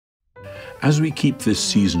As we keep this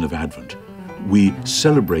season of Advent, we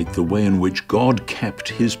celebrate the way in which God kept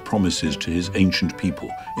his promises to his ancient people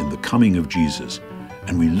in the coming of Jesus,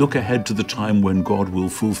 and we look ahead to the time when God will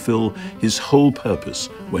fulfill his whole purpose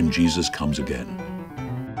when Jesus comes again.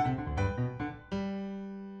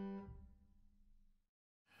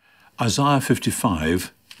 Isaiah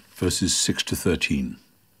 55, verses 6 to 13.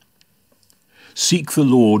 Seek the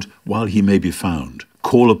Lord while he may be found.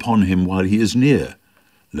 Call upon him while he is near.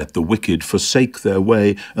 Let the wicked forsake their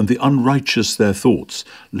way, and the unrighteous their thoughts.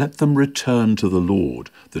 Let them return to the Lord,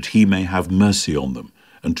 that he may have mercy on them,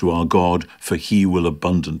 and to our God, for he will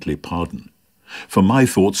abundantly pardon. For my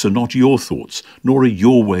thoughts are not your thoughts, nor are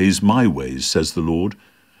your ways my ways, says the Lord.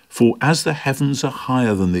 For as the heavens are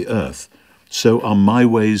higher than the earth, so are my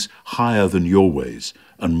ways higher than your ways,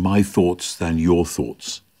 and my thoughts than your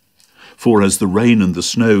thoughts. For as the rain and the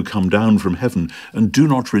snow come down from heaven, and do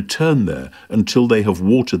not return there until they have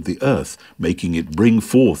watered the earth, making it bring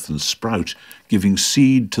forth and sprout, giving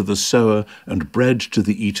seed to the sower and bread to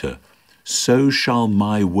the eater, so shall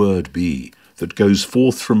my word be that goes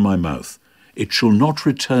forth from my mouth. It shall not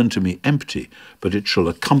return to me empty, but it shall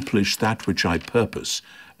accomplish that which I purpose,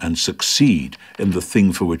 and succeed in the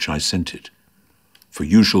thing for which I sent it. For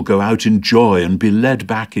you shall go out in joy and be led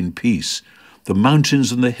back in peace. The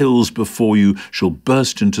mountains and the hills before you shall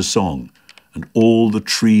burst into song, and all the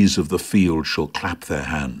trees of the field shall clap their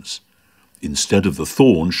hands. Instead of the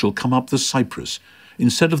thorn shall come up the cypress,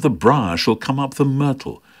 instead of the briar shall come up the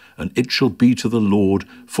myrtle, and it shall be to the Lord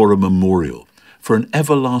for a memorial, for an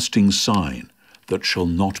everlasting sign that shall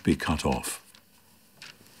not be cut off.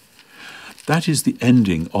 That is the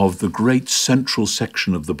ending of the great central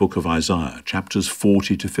section of the book of Isaiah, chapters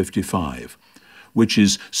 40 to 55, which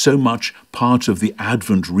is so much part of the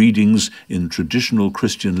Advent readings in traditional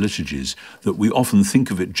Christian liturgies that we often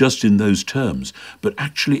think of it just in those terms, but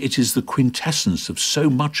actually it is the quintessence of so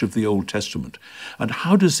much of the Old Testament. And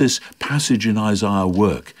how does this passage in Isaiah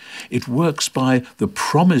work? It works by the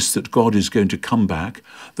promise that God is going to come back,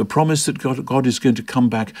 the promise that God is going to come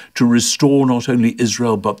back to restore not only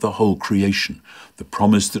Israel but the whole creation, the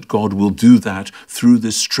promise that God will do that through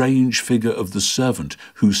this strange figure of the servant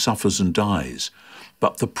who suffers and dies,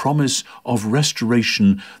 but the promise of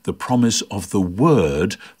restoration, the promise of the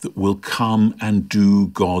Word that will come and do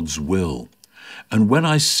God's will. And when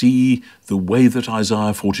I see the way that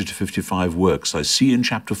Isaiah 40 to 55 works, I see in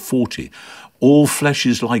chapter 40, all flesh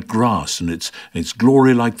is like grass, and its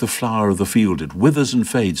glory like the flower of the field. It withers and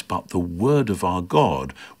fades, but the word of our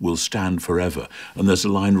God will stand forever. And there's a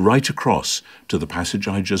line right across to the passage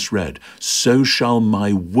I just read. So shall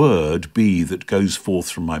my word be that goes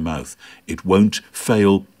forth from my mouth. It won't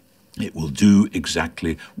fail. It will do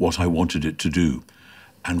exactly what I wanted it to do.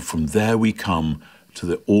 And from there we come to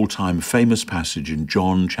the all-time famous passage in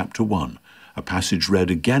John chapter 1, a passage read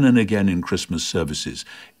again and again in Christmas services.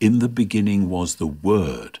 In the beginning was the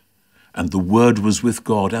Word, and the Word was with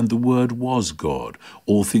God, and the Word was God.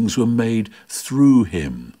 All things were made through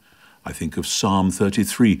him. I think of Psalm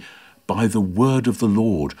 33. By the word of the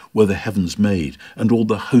Lord were the heavens made, and all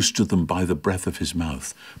the host of them by the breath of his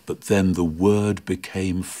mouth. But then the Word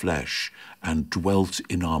became flesh and dwelt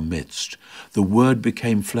in our midst. The Word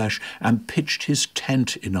became flesh and pitched his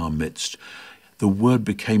tent in our midst. The Word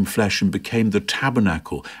became flesh and became the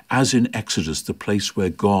tabernacle, as in Exodus, the place where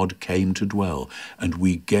God came to dwell, and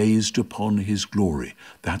we gazed upon his glory.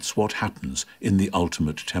 That's what happens in the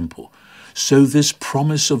ultimate temple. So this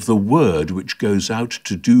promise of the Word, which goes out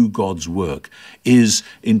to do God's work, is,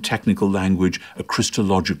 in technical language, a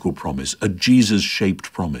Christological promise, a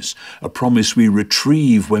Jesus-shaped promise, a promise we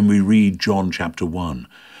retrieve when we read John chapter 1.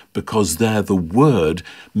 Because there the Word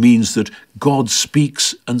means that God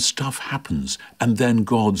speaks and stuff happens, and then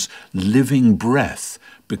God's living breath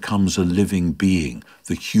becomes a living being,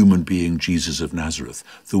 the human being Jesus of Nazareth.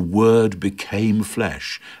 The Word became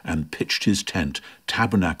flesh and pitched his tent,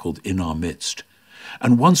 tabernacled in our midst.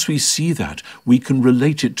 And once we see that, we can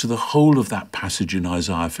relate it to the whole of that passage in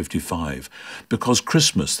Isaiah 55, because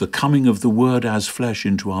Christmas, the coming of the Word as flesh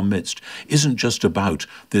into our midst, isn't just about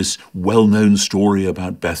this well-known story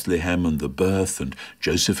about Bethlehem and the birth and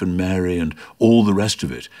Joseph and Mary and all the rest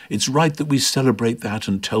of it. It's right that we celebrate that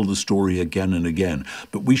and tell the story again and again,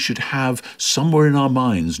 but we should have somewhere in our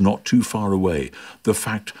minds, not too far away, the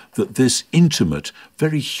fact that this intimate,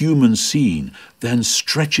 very human scene then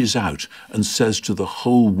stretches out and says to the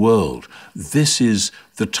whole world, this is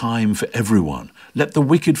the time for everyone. Let the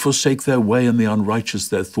wicked forsake their way and the unrighteous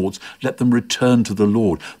their thoughts. Let them return to the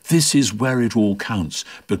Lord. This is where it all counts,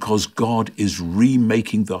 because God is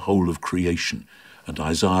remaking the whole of creation. And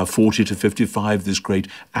Isaiah 40 to 55, this great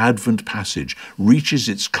Advent passage, reaches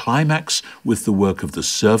its climax with the work of the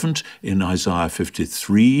servant in Isaiah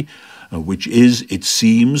 53, which is, it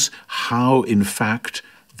seems, how in fact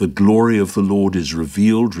the glory of the Lord is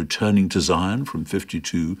revealed, returning to Zion from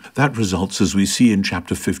 52. That results, as we see in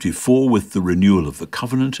chapter 54, with the renewal of the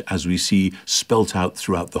covenant, as we see spelt out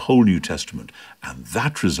throughout the whole New Testament. And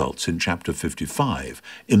that results in chapter 55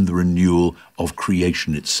 in the renewal of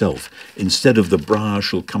creation itself. Instead of the briar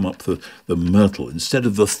shall come up the myrtle. Instead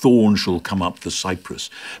of the thorn shall come up the cypress.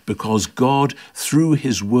 Because God, through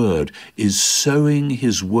his word, is sowing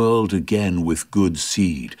his world again with good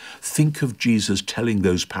seed. Think of Jesus telling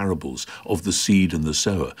those parables of the seed and the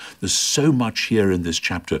sower. There's so much here in this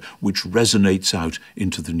chapter which resonates out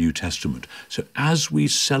into the New Testament. So as we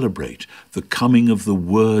celebrate the coming of the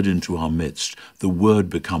Word into our midst, the Word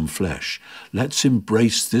become flesh, let's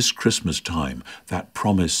embrace this Christmas time that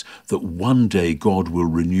promise that one day God will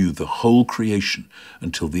renew the whole creation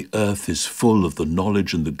until the earth is full of the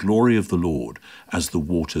knowledge and the glory of the Lord as the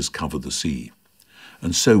waters cover the sea.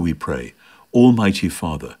 And so we pray, Almighty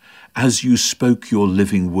Father, as you spoke your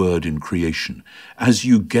living word in creation, as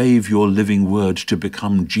you gave your living word to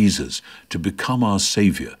become Jesus, to become our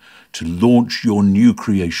Saviour, to launch your new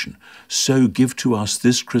creation, so give to us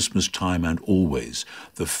this Christmas time and always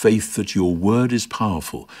the faith that your word is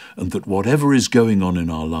powerful and that whatever is going on in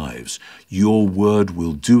our lives, your word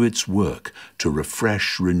will do its work to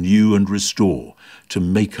refresh, renew and restore, to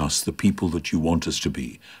make us the people that you want us to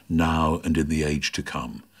be, now and in the age to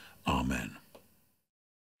come. Amen.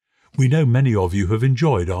 We know many of you have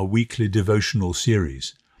enjoyed our weekly devotional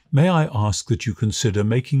series. May I ask that you consider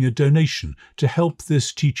making a donation to help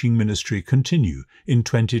this teaching ministry continue in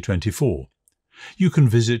 2024. You can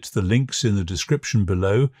visit the links in the description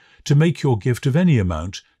below to make your gift of any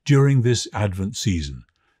amount during this Advent season.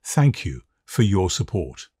 Thank you for your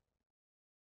support.